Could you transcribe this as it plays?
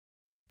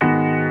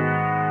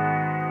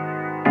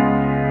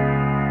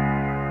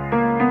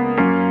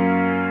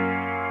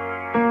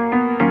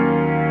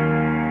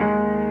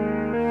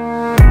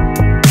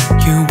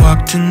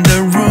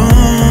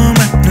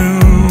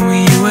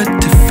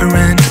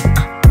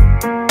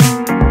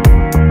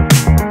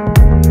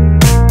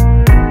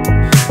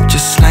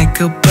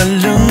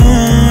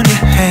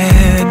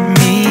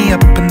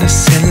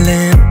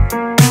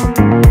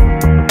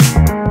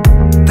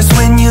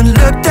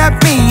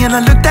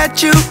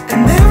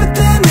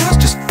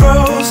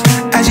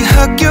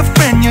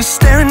you're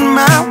staring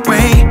my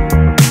way.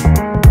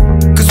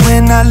 Cause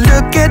when I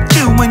look at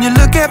you, when you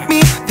look at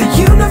me, the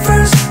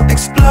universe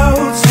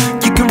explodes.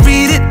 You can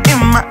read it in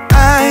my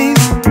eyes.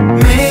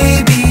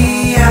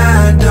 Maybe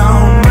I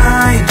don't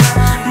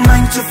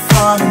mind to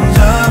fall in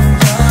love,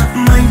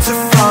 mind to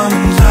fall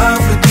in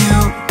love with you.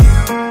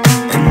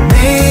 And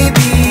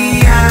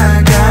maybe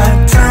I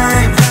got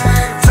time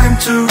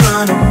to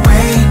run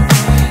away,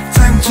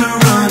 time to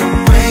run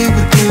away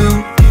with you.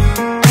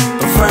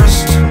 But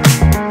first,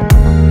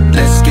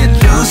 let's get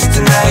loose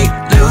tonight,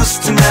 loose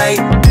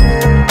tonight.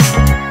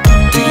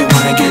 Do you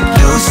wanna get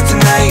loose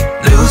tonight,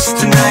 loose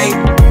tonight?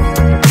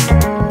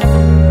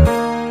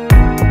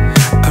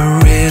 A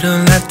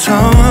riddle I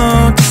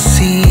told to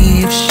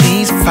see if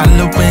she's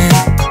following.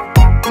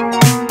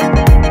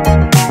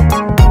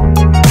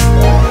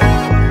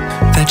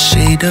 That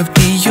shade of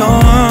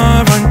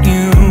Dior on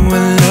you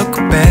will look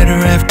better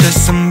after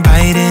some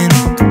biting.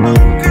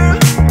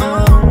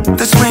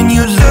 That's when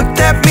you looked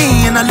at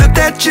me and I looked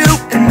at you,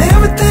 and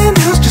everything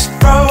else just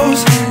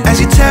froze. As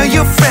you tell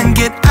your friend,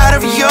 get out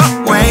of your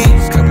way.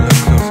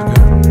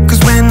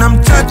 Cause when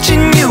I'm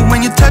touching you,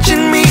 when you're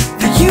touching me,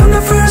 the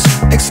universe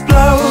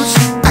explodes.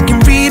 I can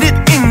read it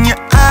in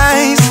your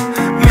eyes.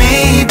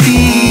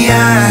 Maybe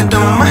I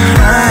don't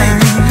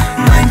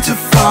mind to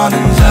fall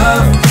in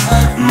love,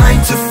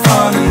 mind to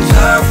fall in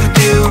love with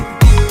you.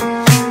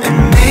 And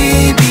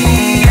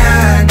maybe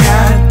I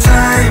got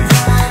time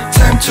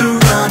to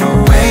run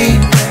away,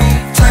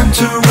 time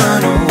to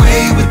run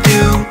away with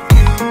you.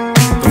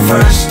 But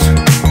first,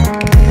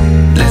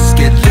 let's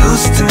get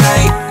loose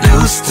tonight,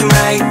 loose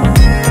tonight.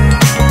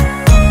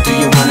 Do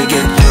you wanna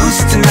get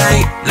loose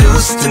tonight,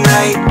 loose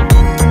tonight?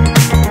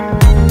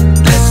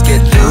 Let's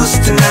get loose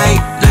tonight,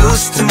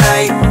 loose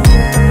tonight.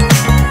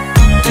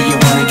 Do you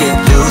wanna get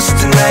loose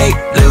tonight,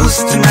 loose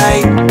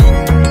tonight?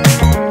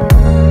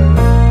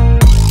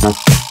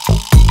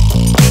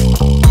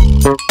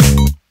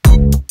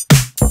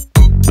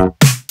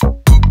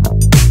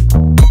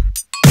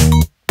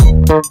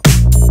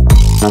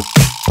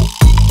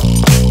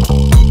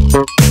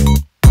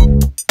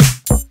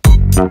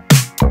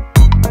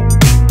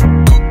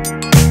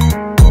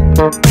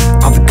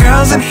 All the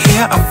girls in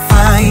here are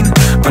fine,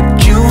 but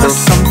you are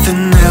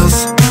something else.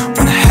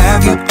 Wanna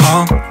have you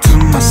all to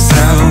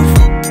myself.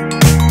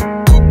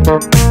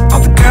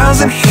 All the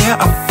girls in here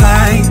are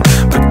fine,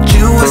 but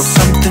you are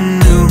something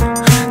new.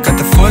 Got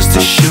the force to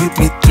shoot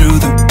me through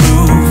the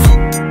roof.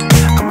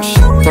 I'ma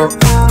show you.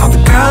 All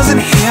the girls in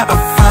here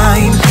are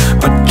fine,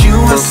 but you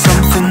are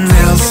something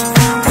else.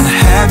 Wanna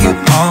have you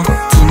all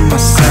to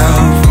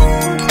myself.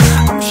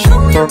 I'ma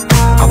show you.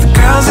 All the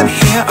girls in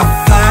here are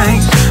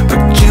fine,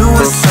 but you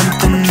are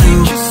something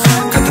new.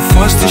 Got the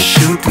force to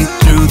shoot me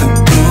through the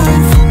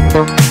roof.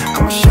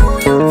 I'ma show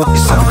you.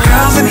 Some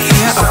girls in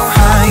here are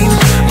fine,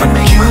 but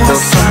you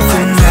are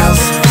something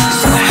else.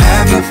 Wanna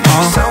have you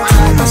all to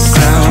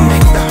myself.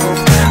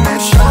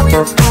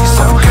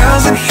 Some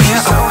girls in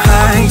here are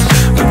fine,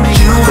 but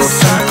you are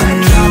something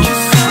new.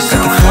 Got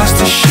the force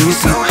to shoot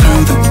me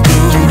through the